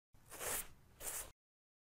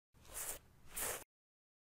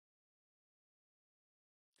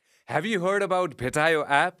Have you heard about Bhetayo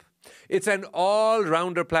app? It's an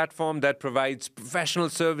all-rounder platform that provides professional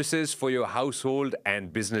services for your household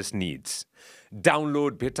and business needs.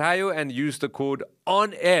 Download Bhetayo and use the code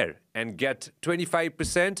ONAIR and get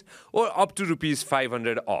 25% or up to rupees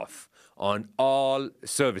 500 off on all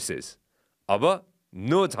services. Aba,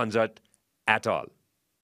 no jhanjat at all.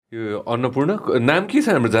 यो अन्नपूर्ण नाम के छ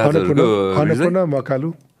हाम्रो जहाजहरुको Annapurna Makalu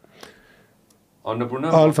Annapurna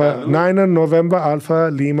alpha 9 November alpha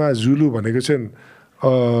lima Zulu भनेको चाहिँ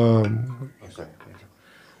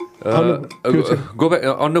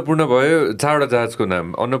अन्नपूर्ण भयो चारवटा जहाजको नाम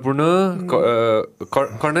अन्नपूर्ण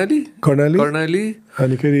कर्णाली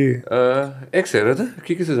अनि फेरि एक्स हेर त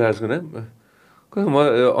के छ जहाजको नाम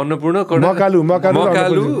Annapurna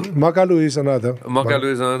Makalu is another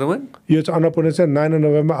one यो चाहिँ अन्नपूर्ण चाहिँ 9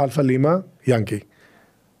 November alpha lima Yangki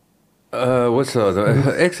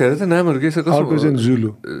x हेर त नामहरू के छ अर्को चाहिँ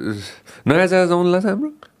जुलु नयाँ जहाज आउनुला छ हाम्रो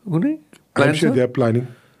कुनै planning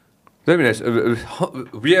Very nice.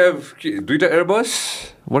 We have duita Airbus.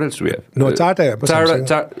 What else do we have? No, चारटा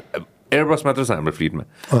Airbus मात्र छ हाम्रो फ्लिटमा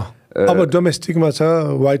अब डोमेस्टिकमा छ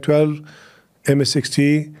Y12 MS60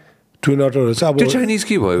 ट्विन अटरहरु छ अब त्यो चाइनिज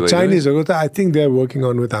के भयो चाइनिजहरु त I think they are working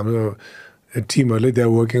on with हाम्रो टिमहरुले they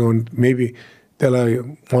are working on maybe त्यसलाई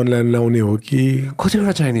अनलाइन ल्याउने हो कि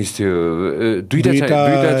कतिवटा चाइनिज थियो दुईटा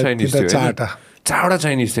चाइनिज थियो चारवटा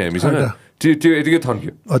चाइनिज थियो हामीसँग त्यो यतिकै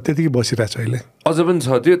थन्क्यो त्यतिकै बसिरहेछ अहिले अझ पनि छ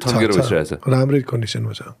त्यो थन्केर बसिरहेछ राम्रै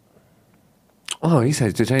कन्डिसनमा छ यी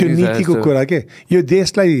साइज चाहिँ त्यो नीतिको कुरा के यो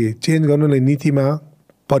देशलाई चेन्ज गर्नुलाई नीतिमा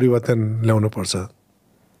परिवर्तन ल्याउनु पर्छ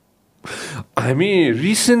हामी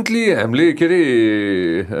रिसेन्टली हामीले के अरे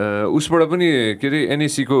उसबाट पनि के अरे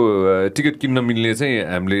एनएसी को टिकट किन्न मिल्ने चाहिँ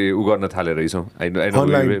हामीले उ गर्न थालेर रहेछौँ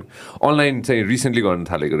अनलाइन चाहिँ रिसेन्टली गर्न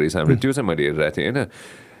थालेको रहेछ हामीले त्यो चाहिँ मैले हेरिरहेको थिएँ होइन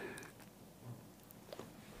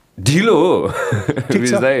ढिलो हो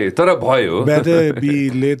तर भयो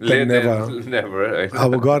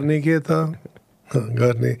अब गर्ने के त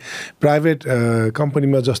गर्ने प्राइभेट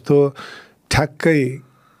कम्पनीमा जस्तो ठ्याक्कै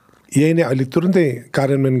यही नै अहिले तुरुन्तै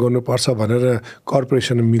कार्यान्वयन गर्नुपर्छ भनेर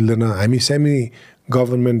कर्पोरेसन मिल्दैन हामी सेमी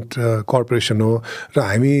गभर्मेन्ट कर्पोरेसन हो र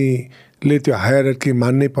हामीले त्यो हायरार्की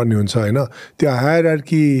मान्नै पर्ने हुन्छ होइन त्यो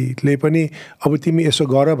हायरार्कीले पनि अब तिमी यसो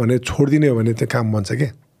गर भनेर छोडिदिने हो भने त्यो काम बन्छ के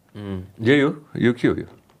यही हो यो के हो यो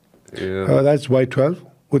द्याट्स Y12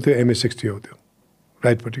 ऊ त्यो MS60 हो त्यो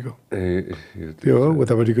राइटपट्टिको त्यो हो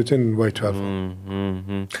उतापट्टिको चाहिँ Y12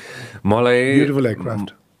 मलाई beautiful aircraft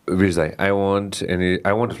Vijay, I want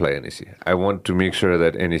to fly NEC. I want to make sure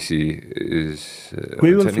that NEC is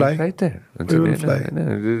we will fly right there. We will fly.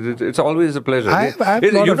 It's always a pleasure.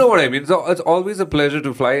 You know what I mean? It's always a pleasure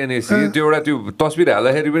to fly NEC. त्यो एउटा त्यो तस्बिर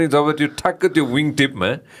हाल्दाखेरि पनि जब त्यो ठ्याक्क त्यो wing tip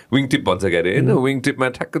भन्छ के अरे होइन विङ टिपमा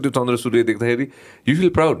ठ्याक्क त्यो चन्द्र सूर्य देख्दाखेरि यु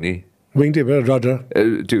फिल प्राउड नि विङ टिप रडर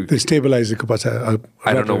त्यो स्टेबलाइजरको पछि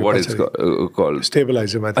I don't know what it's called.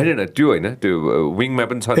 Stabilizer माथि हैन त्यो हैन त्यो विङमा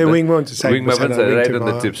पनि छ नि विङमा पनि राइट अन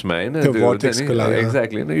द टिप्समा हैन त्यो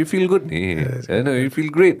एक्ज्याक्टली यु फिल गुड नि हैन यु फिल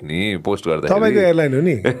ग्रेट नि पोस्ट गर्दा तपाईको एयरलाइन हो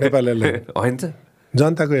नि नेपाल एयरलाइन हैन त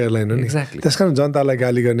जनताको एयरलाइन हो नि त्यसकारण जनतालाई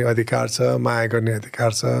गाली गर्ने अधिकार छ माया गर्ने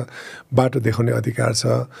अधिकार छ बाटो देखाउने अधिकार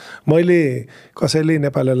छ मैले कसैले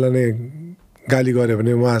नेपाल एयरलाइनले गाली गर्यो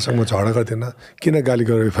भने उहाँसँग म झगडा गर्दिनँ किन गाली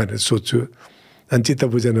गर्यो भनेर सोध्छु अनि चित्त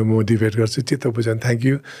बुझेन म डिबेट गर्छु चित्त बुझेन थ्याङ्क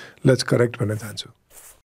यू लेट्स करेक्ट भन्न चाहन्छु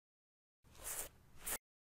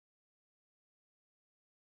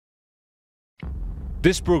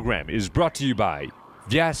This program is brought to you by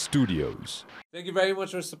Vyas Studios. Thank you very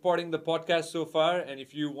much for supporting the podcast so far. And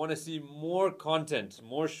if you want to see more content,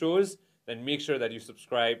 more shows, then make sure that you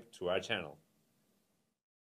subscribe to our channel.